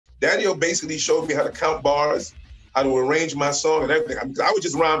Daddy-O basically showed me how to count bars, how to arrange my song and everything. I would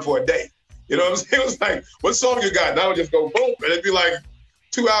just rhyme for a day. You know what I'm saying? It was like, what song you got? And I would just go boom, and it'd be like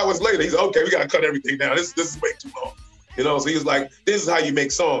 2 hours later, he's like, okay, we gotta cut everything down. This is way too long. You know, so he was like, this is how you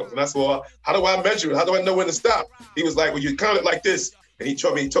make songs. And I said, well, how do I measure it? How do I know when to stop? He was like, well, you count it like this. And he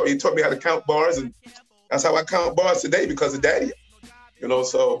taught me how to count bars, and that's how I count bars today because of Daddy-O. You know,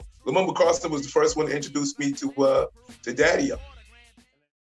 so Lumumba Carlson was the first one to introduce me to Daddy-O.